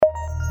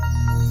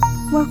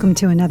Welcome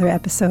to another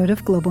episode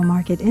of Global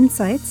Market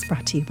Insights,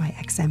 brought to you by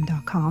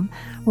XM.com,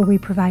 where we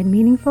provide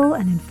meaningful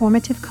and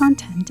informative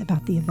content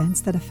about the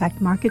events that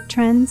affect market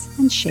trends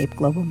and shape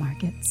global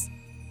markets.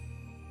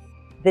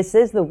 This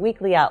is the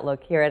Weekly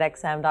Outlook here at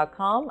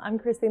XM.com. I'm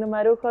Christina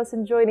Marujos,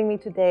 and joining me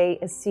today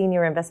is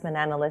Senior Investment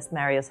Analyst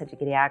Marios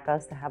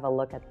Hadjikyriacos to have a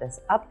look at this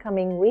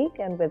upcoming week.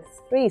 And with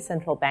 3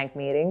 central bank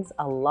meetings,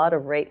 a lot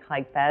of rate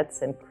hike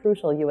bets, and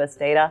crucial U.S.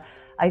 data,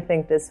 I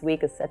think this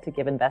week is set to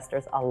give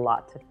investors a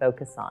lot to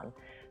focus on.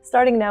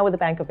 Starting now with the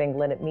Bank of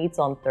England, it meets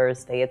on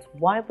Thursday. It's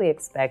widely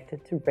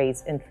expected to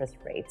raise interest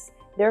rates.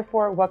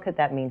 Therefore, what could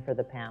that mean for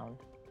the pound?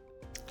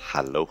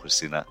 Hello,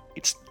 Christina.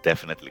 It's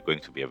definitely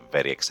going to be a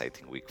very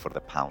exciting week for the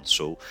pound.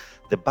 So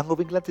the Bank of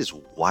England is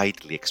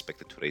widely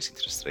expected to raise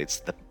interest rates.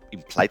 The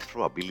implied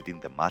probability in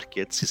the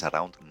markets is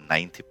around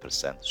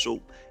 90%. So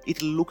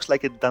it looks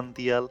like a done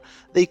deal.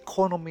 The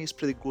economy is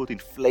pretty good.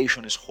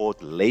 Inflation is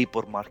hot.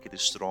 Labor market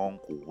is strong.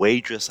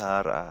 Wages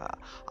are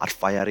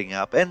firing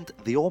up. And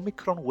the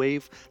Omicron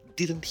wave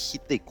didn't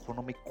hit the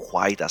economy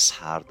quite as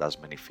hard as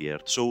many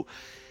feared. So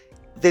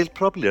they'll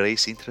probably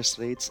raise interest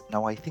rates.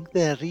 Now, I think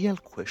the real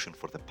question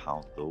for the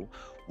pound, though,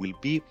 will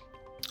be,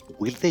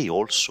 will they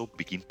also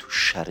begin to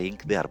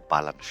shrink their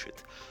balance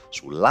sheet?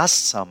 So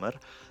last summer,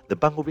 the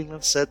Bank of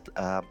England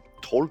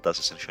told us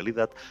essentially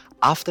that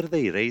after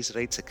they raise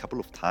rates a couple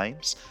of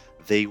times,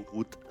 they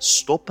would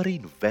stop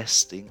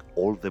reinvesting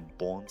all the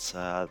bonds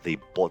they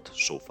bought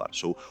so far.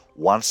 So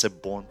once a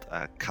bond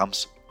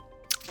comes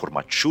for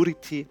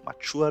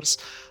matures,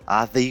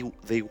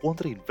 they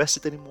won't reinvest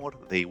it anymore.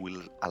 They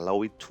will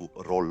allow it to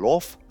roll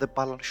off the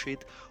balance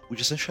sheet,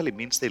 which essentially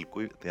means they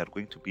are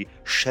going to be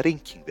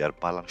shrinking their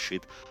balance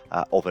sheet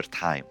over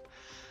time.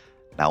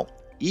 Now,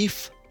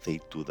 if they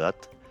do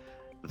that,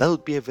 that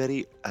would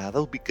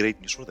be great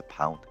news for the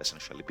pound,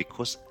 essentially,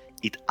 because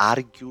it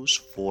argues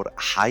for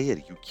higher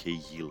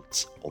UK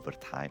yields over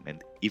time.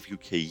 And if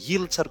UK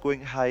yields are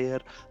going higher,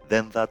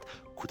 then that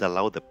could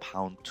allow the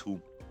pound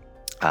to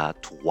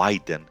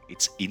widen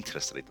its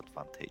interest rate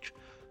advantage.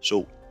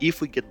 So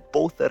if we get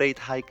both the rate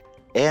hike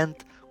and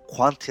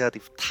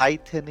quantitative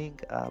tightening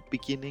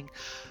beginning,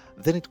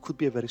 then it could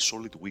be a very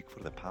solid week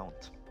for the pound.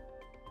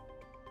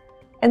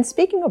 And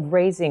speaking of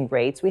raising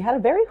rates, we had a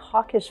very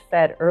hawkish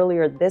Fed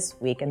earlier this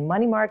week, and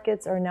money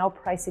markets are now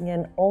pricing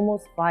in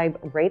almost 5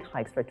 rate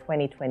hikes for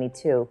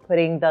 2022,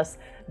 putting thus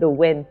the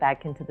wind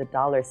back into the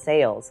dollar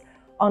sales.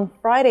 On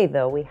Friday,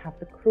 though, we have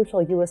the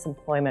crucial U.S.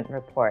 employment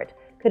report.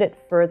 Could it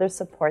further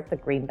support the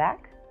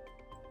greenback?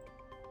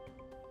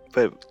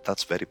 Well,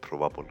 that's very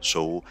probable.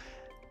 So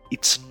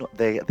it's not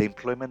the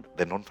employment,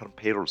 the non-farm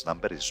payrolls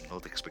number is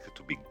not expected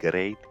to be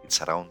great. It's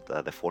around,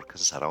 the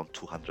forecast is around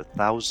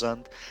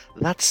 200,000.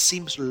 That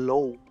seems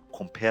low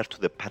compared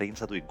to the prints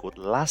that we got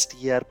last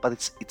year,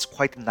 but it's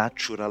quite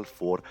natural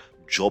for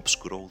jobs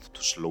growth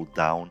to slow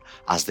down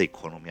as the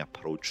economy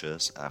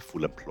approaches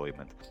full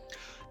employment.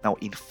 Now,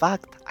 in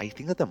fact, I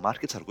think that the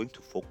markets are going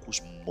to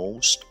focus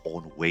most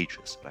on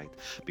wages, right?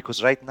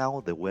 Because right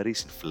now the worry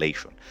is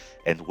inflation.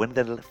 And when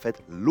the Fed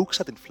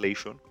looks at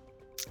inflation,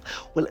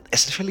 well,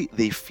 essentially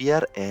they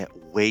fear a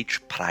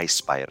wage price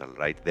spiral,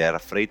 right? They are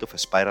afraid of a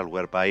spiral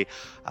whereby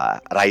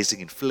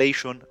rising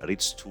inflation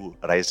leads to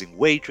rising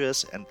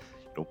wages, and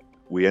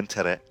we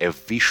enter a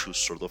vicious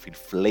sort of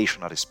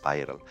inflationary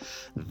spiral.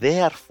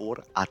 Therefore,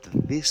 at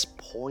this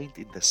point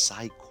in the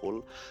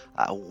cycle,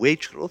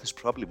 wage growth is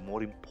probably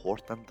more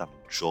important than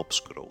jobs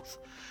growth.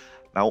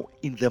 Now,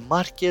 in the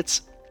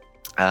markets,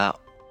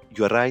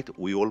 you're right,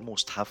 we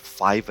almost have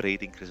 5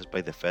 rate increases by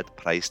the Fed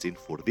priced in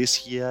for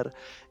this year.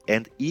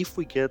 And if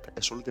we get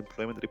a solid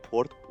employment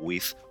report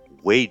with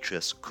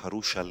wages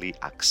crucially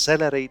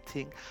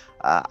accelerating,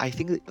 I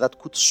think that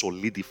could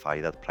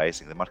solidify that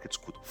pricing. The markets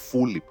could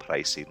fully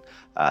price in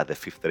the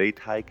 5th rate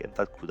hike, and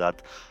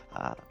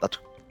that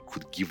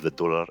could give the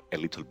dollar a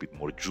little bit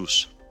more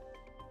juice.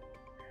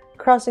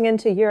 Crossing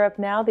into Europe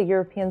now, the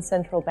European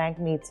Central Bank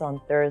meets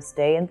on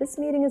Thursday, and this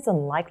meeting is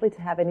unlikely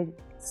to have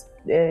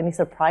any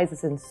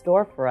surprises in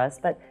store for us,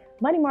 but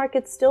money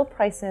markets still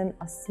price in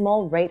a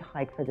small rate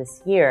hike for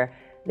this year.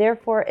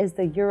 Therefore, is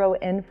the euro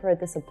in for a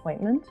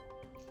disappointment?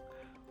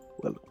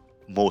 Well,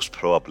 most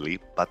probably,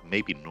 but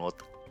maybe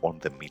not on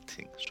the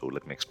meeting. So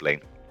let me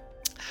explain.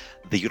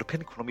 The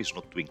European economy is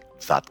not doing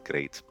that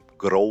great.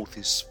 Growth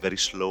is very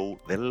slow.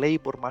 The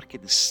labor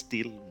market is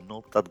still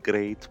not that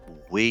great.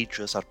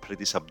 Wages are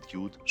pretty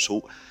subdued.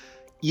 So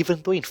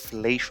even though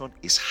inflation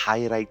is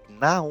high right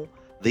now,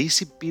 the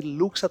ECB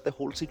looks at the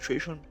whole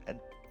situation and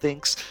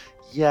thinks,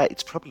 yeah,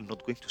 it's probably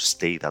not going to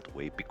stay that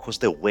way because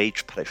the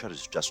wage pressure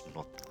is just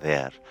not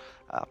there,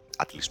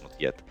 at least not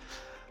yet.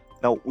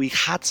 Now, we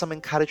had some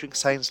encouraging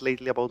signs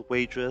lately about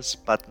wages,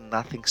 but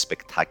nothing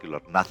spectacular,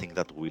 nothing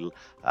that will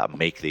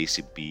make the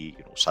ECB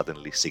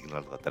suddenly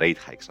signal that rate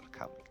hikes are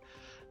coming.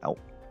 Now,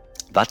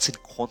 that's in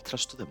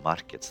contrast to the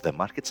markets. The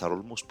markets are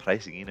almost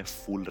pricing in a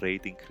full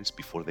rate increase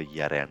before the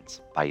year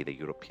ends by the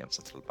European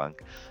Central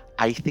Bank.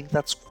 I think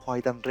that's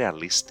quite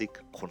unrealistic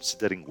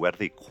considering where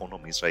the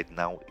economy is right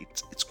now.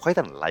 It's quite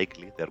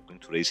unlikely they're going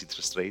to raise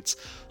interest rates.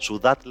 So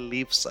that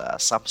leaves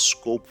some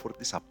scope for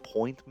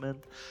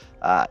disappointment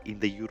in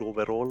the euro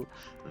overall.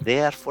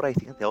 Therefore, I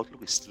think the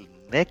outlook is still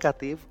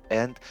negative,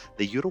 and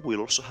the euro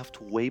will also have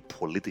to weigh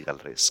political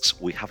risks.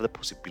 We have the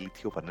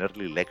possibility of an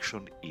early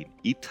election in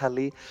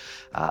Italy.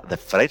 The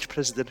French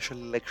presidential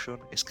election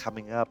is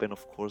coming up, and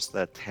of course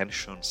the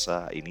tensions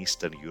in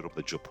Eastern Europe,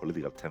 the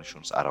geopolitical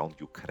tensions around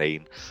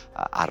Ukraine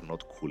are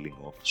not cooling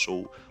off.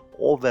 So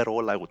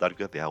overall, I would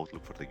argue that the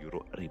outlook for the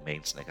euro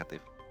remains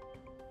negative.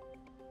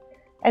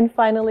 And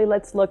finally,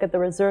 let's look at the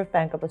Reserve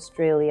Bank of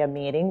Australia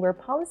meeting, where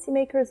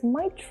policymakers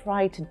might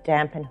try to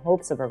dampen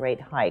hopes of a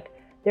rate hike.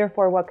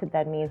 Therefore, what could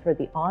that mean for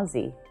the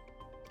Aussie?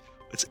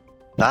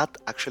 That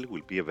actually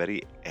will be a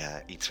very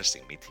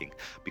interesting meeting,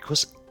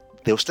 because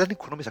the Australian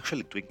economy is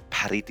actually doing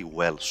pretty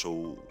well.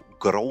 So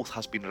growth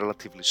has been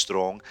relatively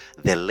strong.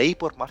 The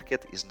labor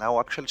market is now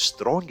actually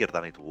stronger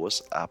than it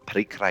was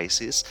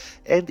pre-crisis,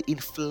 and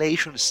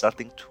inflation is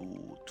starting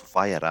to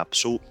fire up.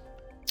 So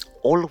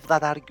all of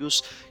that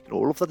argues,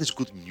 all of that is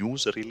good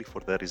news really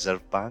for the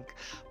Reserve Bank,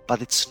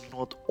 but it's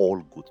not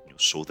all good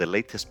news. So the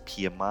latest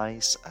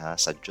PMIs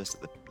suggested,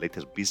 the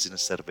latest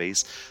business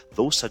surveys,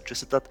 those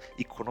suggested that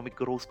economic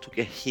growth took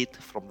a hit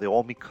from the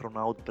Omicron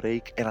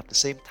outbreak, and at the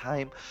same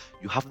time,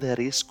 you have the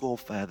risk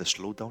of the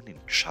slowdown in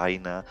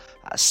China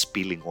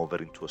spilling over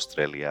into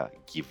Australia,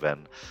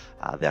 given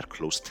their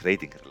close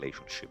trading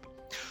relationship.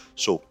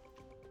 So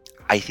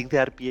I think the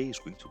RBA is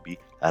going to be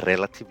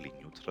relatively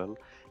neutral.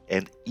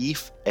 And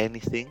if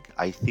anything,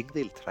 I think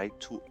they'll try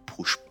to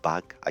push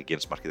back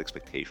against market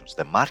expectations.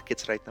 The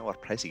markets right now are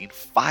pricing in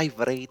 5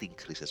 rate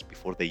increases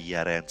before the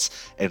year ends.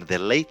 And the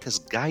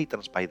latest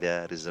guidance by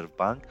the Reserve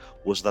Bank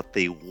was that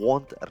they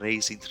won't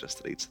raise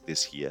interest rates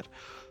this year.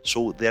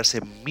 So there's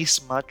a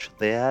mismatch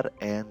there,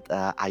 and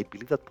I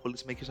believe that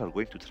policymakers are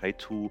going to try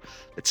to,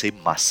 let's say,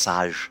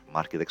 massage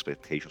market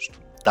expectations to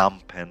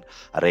dampen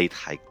rate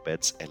hike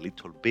bets a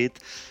little bit.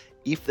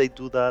 If they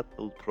do that, it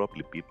will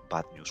probably be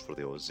bad news for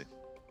the Aussie.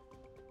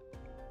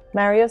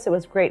 Marios, it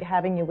was great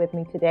having you with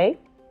me today.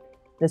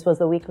 This was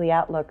the Weekly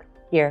Outlook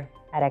here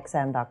at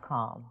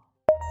XM.com.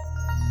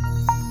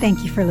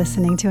 Thank you for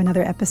listening to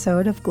another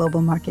episode of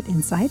Global Market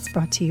Insights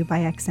brought to you by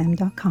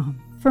XM.com.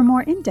 For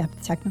more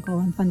in-depth technical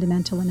and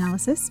fundamental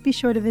analysis, be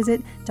sure to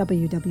visit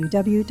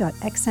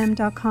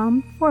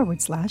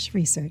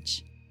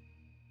www.xm.com/research.